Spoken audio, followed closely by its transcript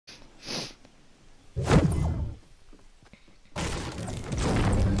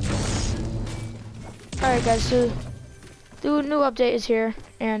Alright guys, so the new update is here,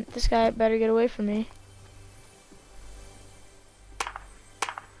 and this guy better get away from me.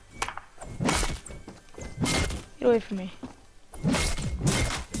 Get away from me.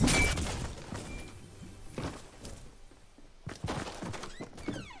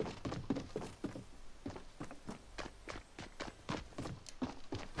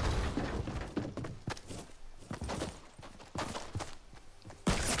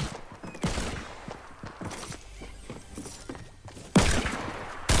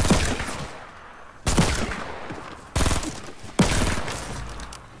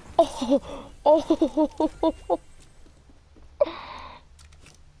 Oh,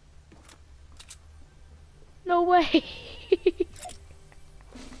 no way.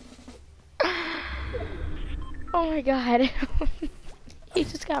 Oh my god. He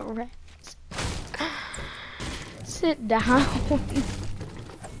just got wrecked. Sit down.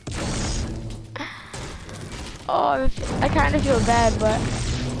 Oh, I kind of feel bad, but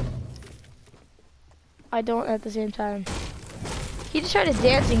I don't at the same time. He just started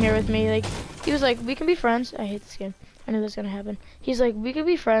dancing here with me. Like, he was like, we can be friends. I hate this game. I knew this was gonna happen. He's like, we can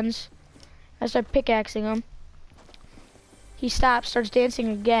be friends. I start pickaxing him. He stops, starts dancing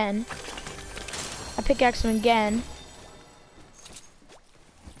again. I pickaxe him again.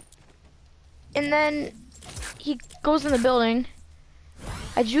 And then he goes in the building.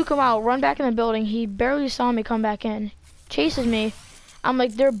 I juke him out, run back in the building. He barely saw me come back in. Chases me. I'm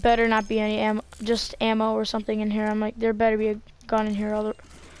like, there better not be any ammo, just ammo or something in here. I'm like, there better be a gun in here,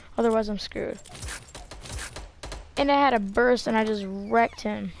 otherwise I'm screwed. And I had a burst and I just wrecked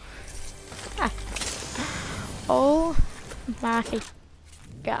him. Ah. Oh my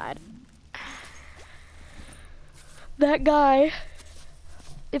god. That guy,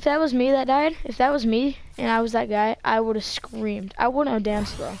 if that was me that died, if that was me and I was that guy, I would have screamed. I wouldn't have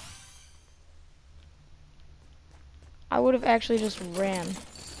danced though. I would have actually just ran.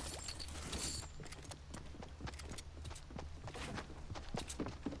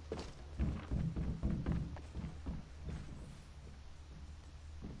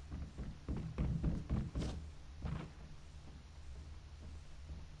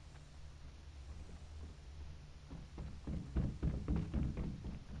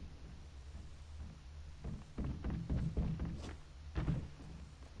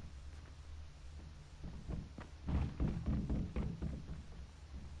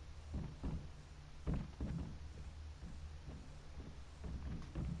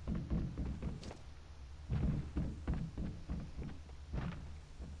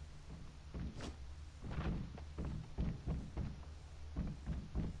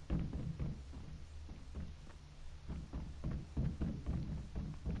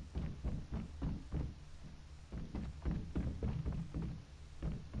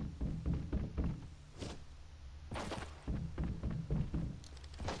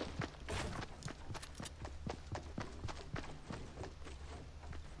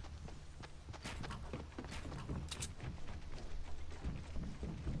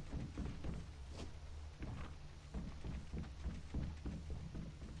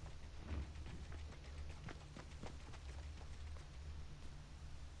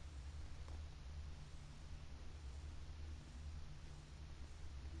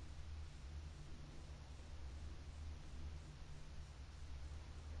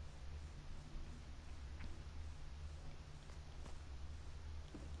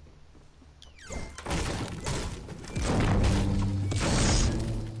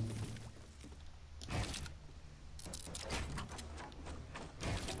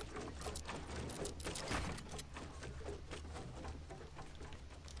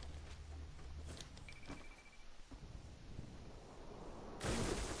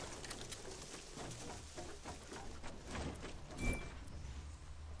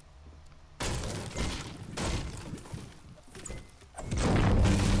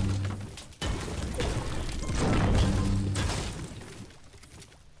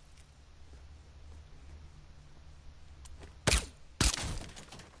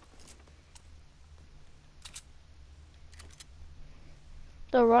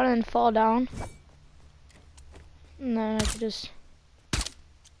 They'll run and fall down. And then I could just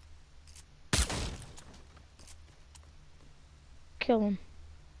kill them.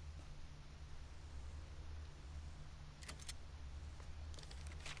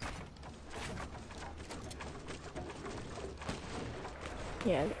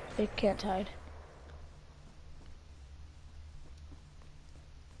 Yeah, they can't hide.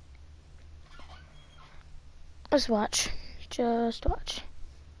 Just watch. Just watch.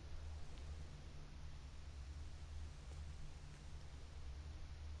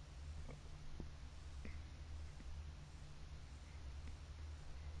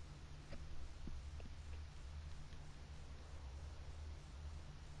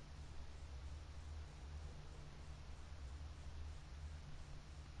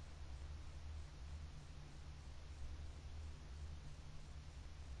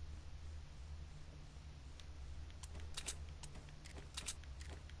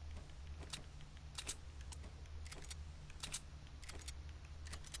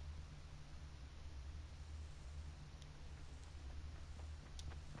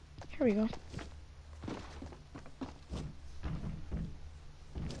 There we go.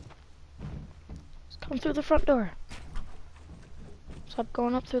 Let's come through the front door. Stop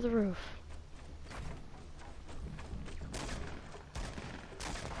going up through the roof.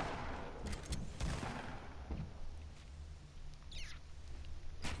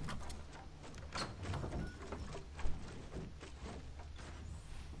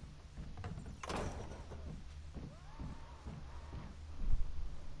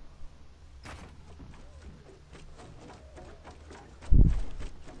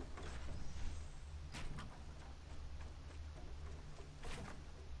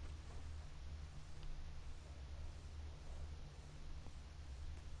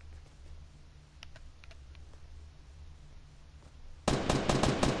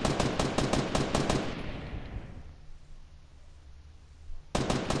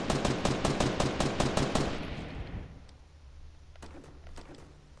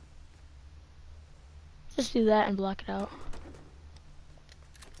 Just do that and block it out.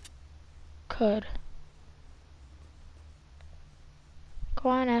 Could. Go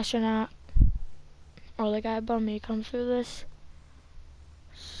on, astronaut. Or the guy above me comes through this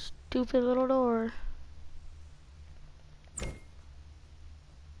stupid little door.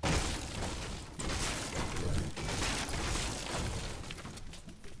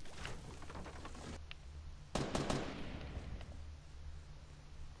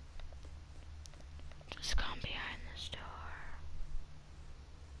 Just come behind this door.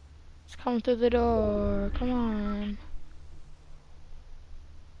 Just come through the door. Come on.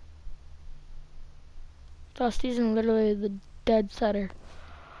 Dusty's in literally the dead center.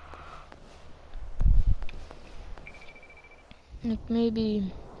 Like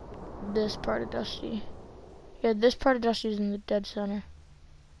maybe this part of Dusty. Yeah, this part of Dusty's in the dead center.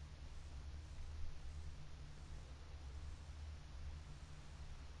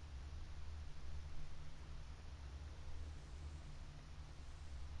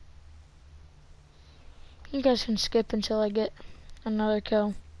 You guys can skip until I get another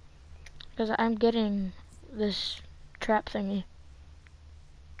kill. Because I'm getting this trap thingy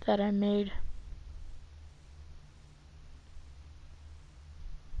that I made.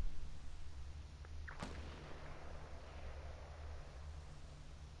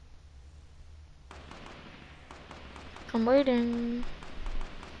 I'm waiting.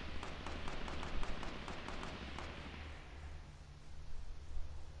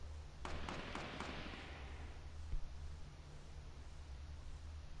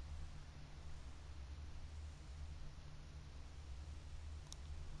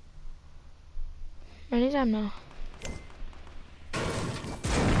 Anytime now.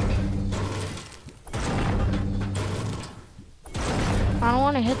 I don't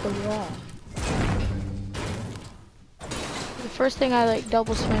want to hit the wall. The first thing I like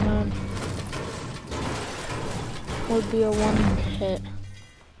double swing on would be a one hit.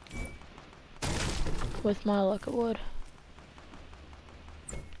 With my luck it would.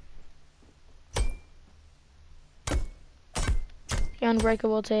 The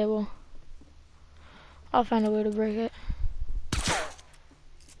unbreakable table. I'll find a way to break it.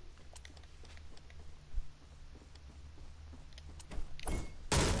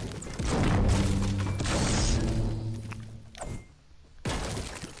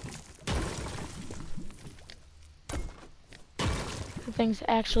 The thing's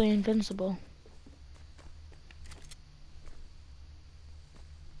actually invincible.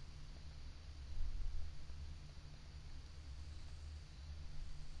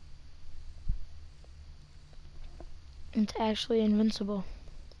 It's actually invincible.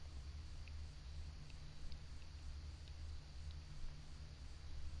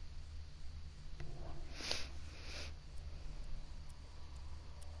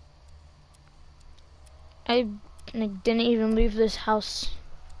 I like, didn't even leave this house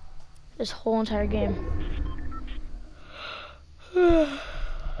this whole entire game.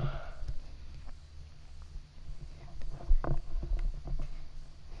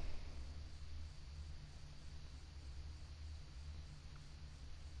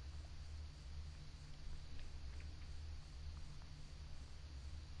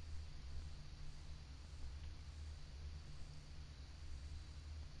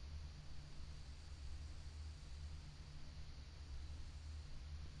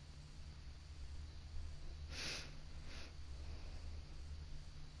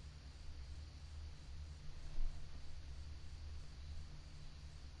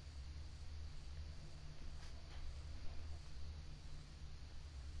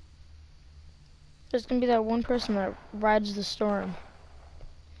 There's gonna be that one person that rides the storm.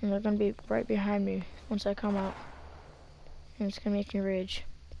 And they're gonna be right behind me once I come out. And it's gonna make me rage.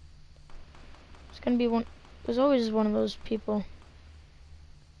 gonna be one. There's always one of those people.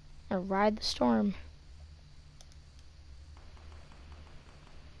 Or ride the storm.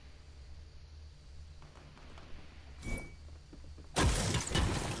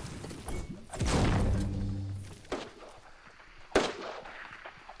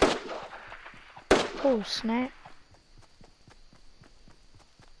 Oh snap.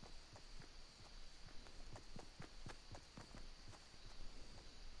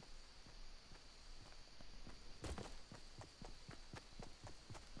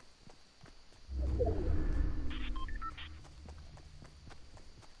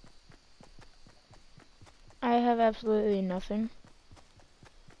 I have absolutely nothing.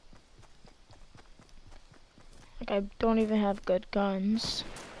 Like, I don't even have good guns.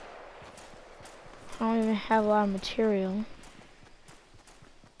 I don't even have a lot of material.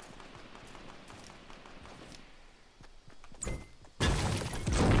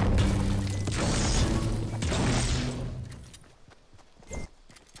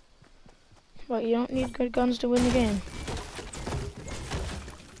 But you don't need good guns to win the game.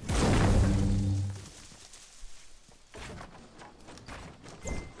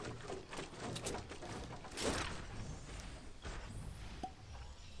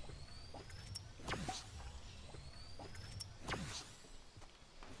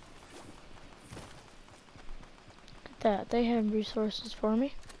 Look at that, they have resources for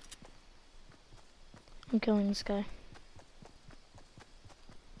me. I'm killing this guy.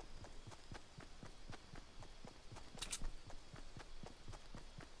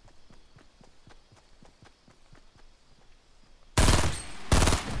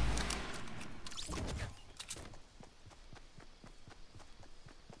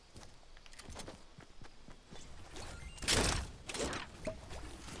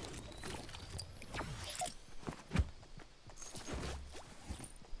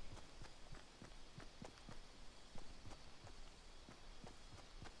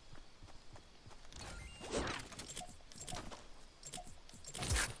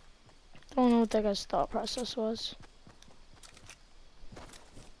 I don't know what that guy's thought process was.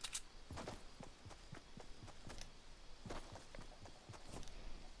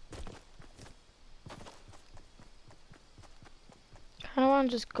 I want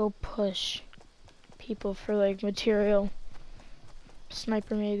to just go push people for like material.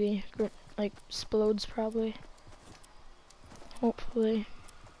 Sniper maybe, like explodes probably. Hopefully.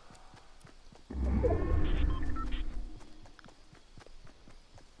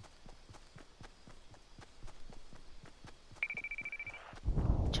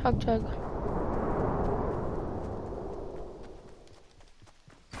 Chug chug.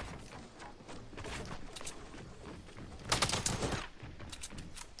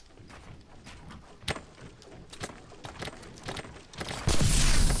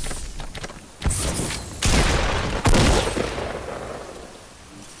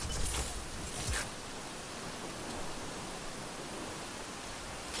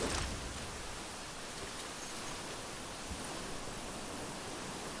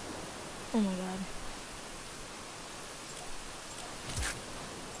 Oh my god.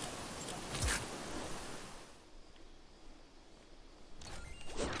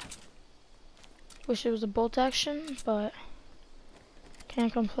 Wish it was a bolt action, but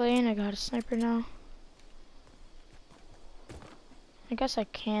can't complain. I got a sniper now. I guess I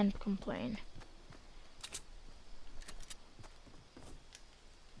can complain.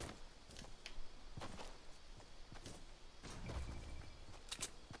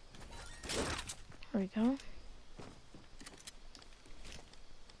 There we go.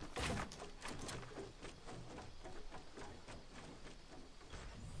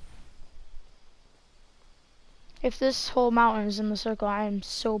 If this whole mountain is in the circle, I am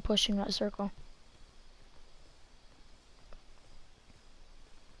so pushing that circle.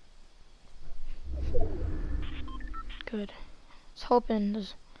 Good. I was hoping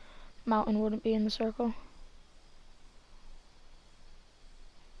this mountain wouldn't be in the circle.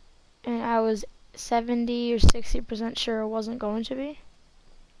 And I was 70 or 60% sure it wasn't going to be.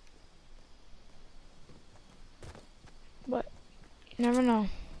 But you never know.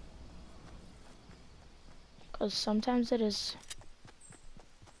 Because sometimes it is.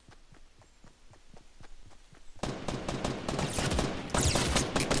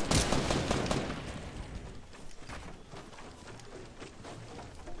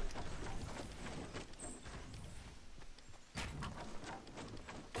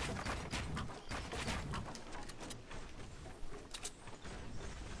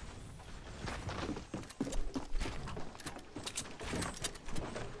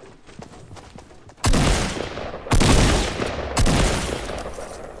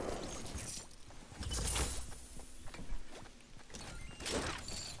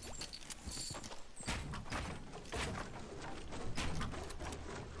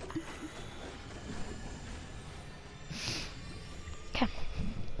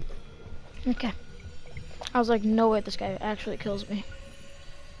 Okay. I was like, no way, this guy actually kills me.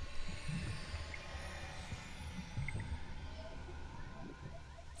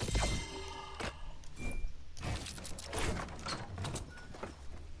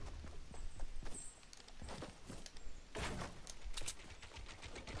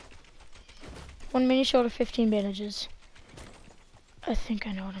 One mini shoulder, 15 bandages. I think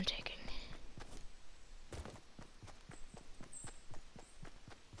I know what I'm taking.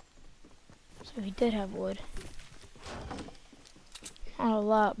 So he did have wood. Not a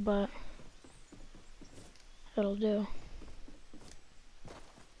lot, but it'll do.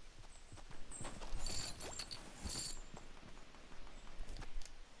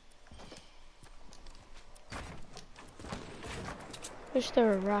 Wish there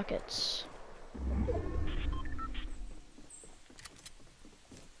were rockets.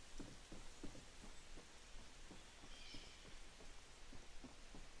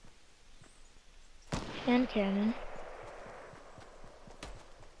 Hand cannon.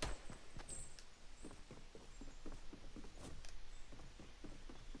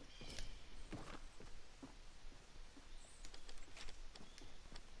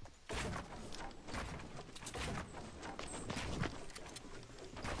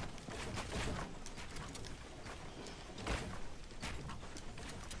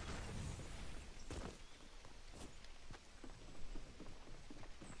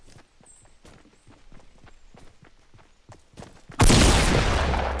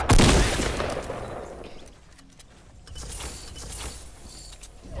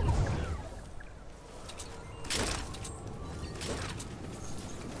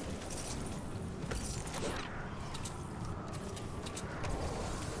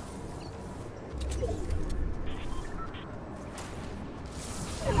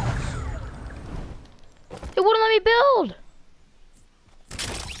 It wouldn't let me build!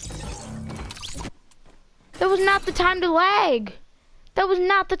 That was not the time to lag! That was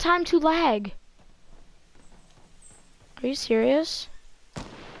not the time to lag! Are you serious?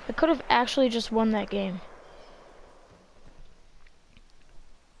 I could have actually just won that game.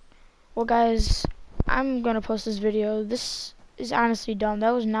 Well guys, I'm gonna post this video. This is honestly dumb.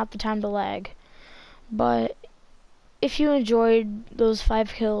 That was not the time to lag. But if you enjoyed those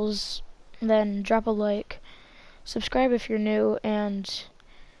 5 kills, then drop a like. Subscribe if you're new, and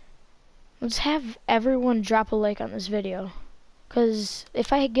let's have everyone drop a like on this video. Cause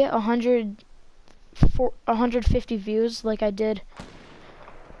if I get 150 views like I did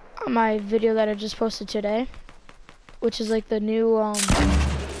on my video that I just posted today, which is like the new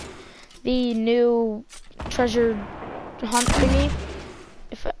treasure hunt thingy.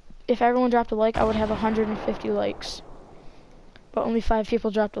 If everyone dropped a like, I would have 150 likes. But only 5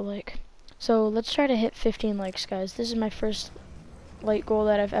 people dropped a like. So let's try to hit 15 likes, guys. This is my first like goal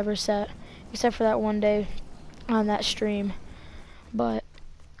that I've ever set, except for that one day on that stream. But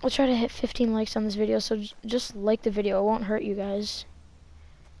let's try to hit 15 likes on this video, so just like the video. It won't hurt you guys.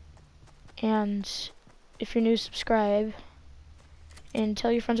 And if you're new, subscribe. And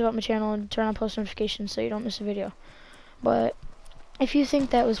tell your friends about my channel and turn on post notifications so you don't miss a video. But if you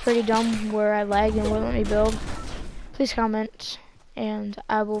think that was pretty dumb where I lagged and wouldn't let me build, please comment and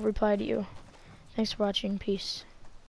I will reply to you. Thanks for watching. Peace.